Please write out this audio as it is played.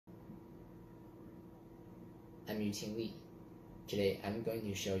I'm Yu-Ching. Today I'm going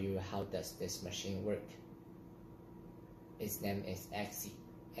to show you how does this machine work. Its name is Eggxy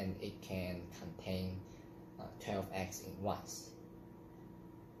and it can contain 12 eggs in once.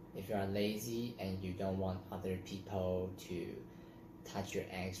 If you are lazy and you don't want other people to touch your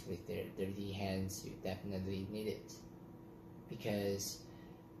eggs with their dirty hands, you definitely need it, because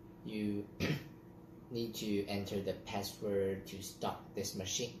you need to enter the password to start this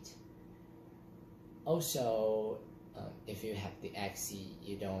machine. Also, if you have the Eggxy,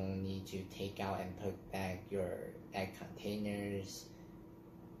 you don't need to take out and put back your egg containers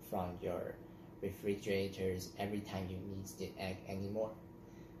from your refrigerators every time you need the egg anymore.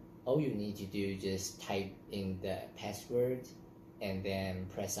 All you need to do is just type in the password and then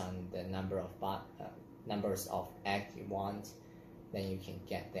press on the numbers of eggs you want, then you can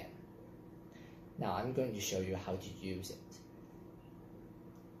get them. Now I'm going to show you how to use it.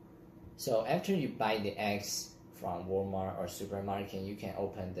 So after you buy the eggs from Walmart or supermarket, you can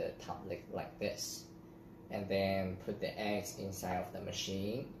open the top lid like this and then put the eggs inside of the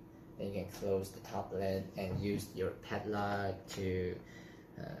machine. Then you can close the top lid and use your padlock to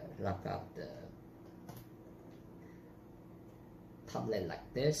lock out the top lid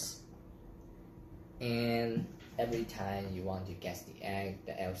like this. And every time you want to guess the egg,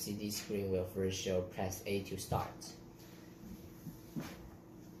 the LCD screen will first show press A to start.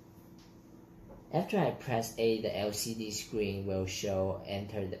 After I press A, the LCD screen will show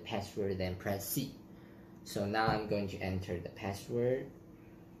enter the password, then press C. So now I'm going to enter the password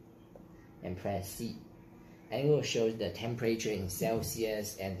and press C. And it will show the temperature in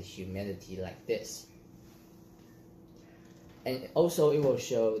Celsius and the humidity like this. And also it will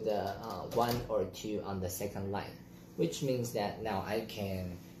show the 1 or 2 on the second line, which means that now I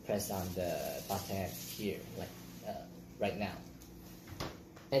can press on the button at here, like right now.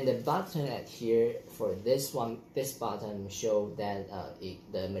 And the button at here for this button show that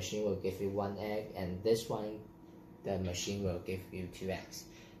the machine will give you 1 egg, and this one, the machine will give you 2 eggs.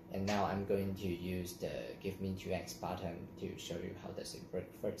 And now I'm going to use the give me 2 eggs button to show you how does it work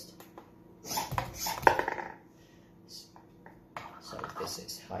first. So this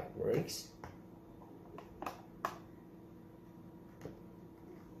is how it works.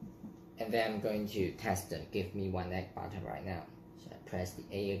 And then I'm going to test the give me 1 egg button right now. So I press the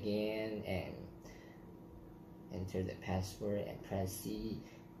A again and enter the password and press C.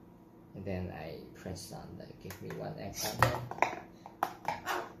 And then I press on the give me 1 egg button.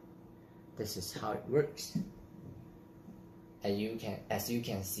 This is how it works. And as you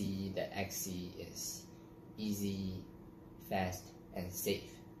can see, the Eggxy is easy, fast, and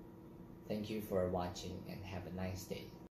safe. Thank you for watching and have a nice day.